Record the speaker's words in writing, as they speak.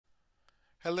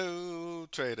Hello,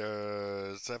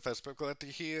 traders. FX Pip Collector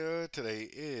here. Today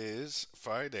is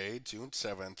Friday, June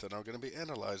 7th, and I'm going to be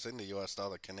analyzing the US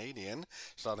dollar Canadian,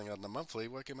 starting on the monthly,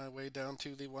 working my way down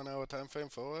to the 1 hour time frame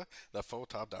for the full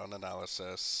top-down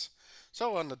analysis.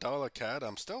 So on the dollar CAD,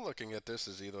 I'm still looking at this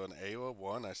as either an A or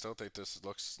 1. I still think this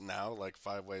looks now like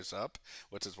 5 waves up,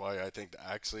 which is why I think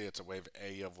actually it's a wave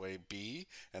A of wave B,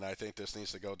 and I think this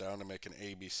needs to go down to make an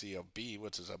ABC of B,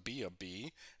 which is a B of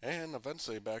B, and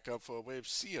eventually back up for a wave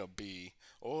C of B,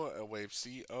 or a wave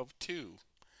C of 2.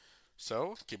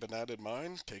 So, keeping that in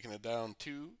mind, taking it down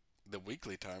to the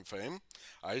weekly time frame,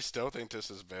 I still think this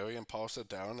is very impulsive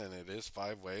down, and it is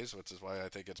 5 waves, which is why I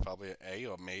think it's probably an A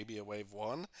or maybe a wave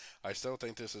 1. I still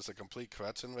think this is a complete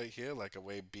correction right here, like a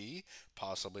wave B,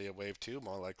 possibly a wave 2,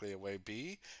 more likely a wave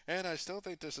B, and I still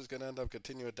think this is going to end up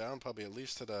continuing down probably at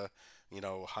least to the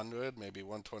 100, maybe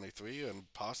 123,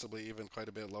 and possibly even quite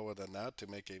a bit lower than that to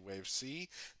make a wave C,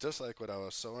 just like what I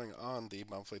was showing on the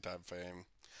monthly time frame.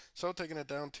 So taking it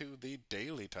down to the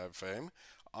daily time frame.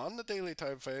 On the daily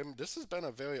time frame, this has been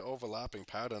a very overlapping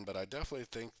pattern, but I definitely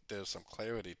think there's some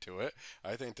clarity to it.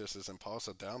 I think this is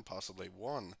impulsive down, possibly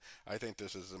 1. I think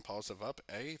this is impulsive up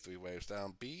A, 3 waves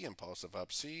down B, impulsive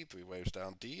up C, 3 waves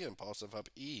down D, impulsive up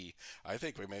E. I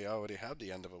think we may already have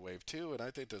the end of a wave 2, and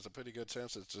I think there's a pretty good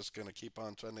chance it's just going to keep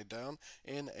on trending down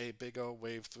in a big old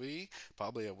wave 3,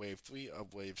 probably a wave 3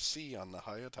 of wave C on the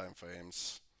higher time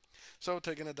frames. So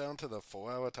taking it down to the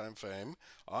 4 hour time frame.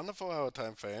 On the 4 hour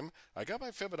time frame, I got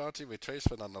my Fibonacci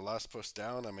retracement on the last push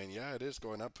down. I mean, yeah, it is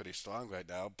going up pretty strong right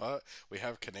now, but we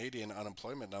have Canadian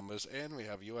unemployment numbers and we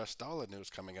have US dollar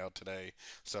news coming out today.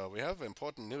 So we have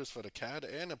important news for the CAD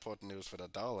and important news for the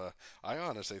dollar. I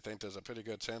honestly think there's a pretty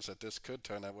good chance that this could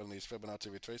turn at one of these Fibonacci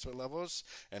retracement levels,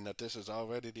 and that this is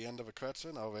already the end of a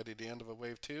correction, already the end of a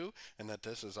wave 2, and that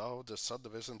this is all just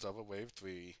subdivisions of a wave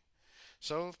 3.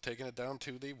 So taking it down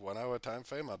to the 1 hour time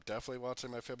frame, I'm definitely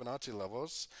watching my Fibonacci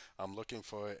levels. I'm looking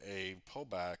for a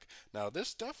pullback. Now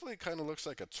this definitely kind of looks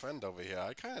like a trend over here.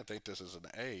 I kind of think this is an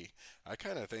A. I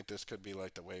kind of think this could be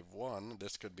like the wave 1,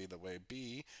 this could be the wave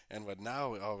B, and we're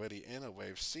now already in a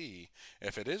wave C.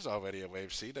 If it is already a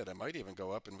wave C, then it might even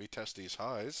go up and retest these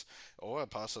highs, or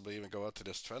possibly even go up to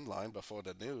this trend line before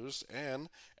the news and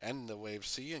end the wave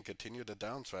C and continue the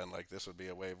downtrend. Like this would be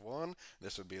a wave 1,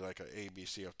 this would be like an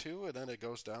ABC of 2, and then it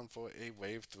goes down for a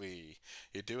wave 3.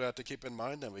 You do have to keep in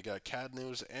mind that we got CAD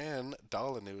news and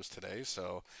dollar news today,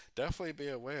 so definitely be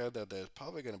aware that there's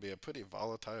probably going to be a pretty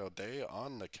volatile day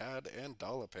on the CAD and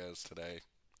dollar pairs today.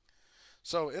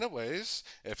 So anyways,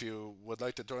 if you would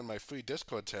like to join my free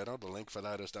Discord channel, the link for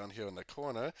that is down here in the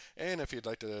corner. And if you'd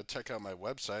like to check out my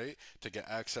website to get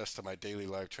access to my daily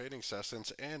live trading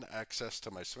sessions and access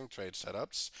to my swing trade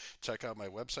setups, check out my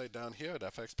website down here at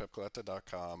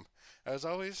fxpipcollector.com. As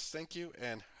always, thank you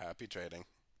and happy trading.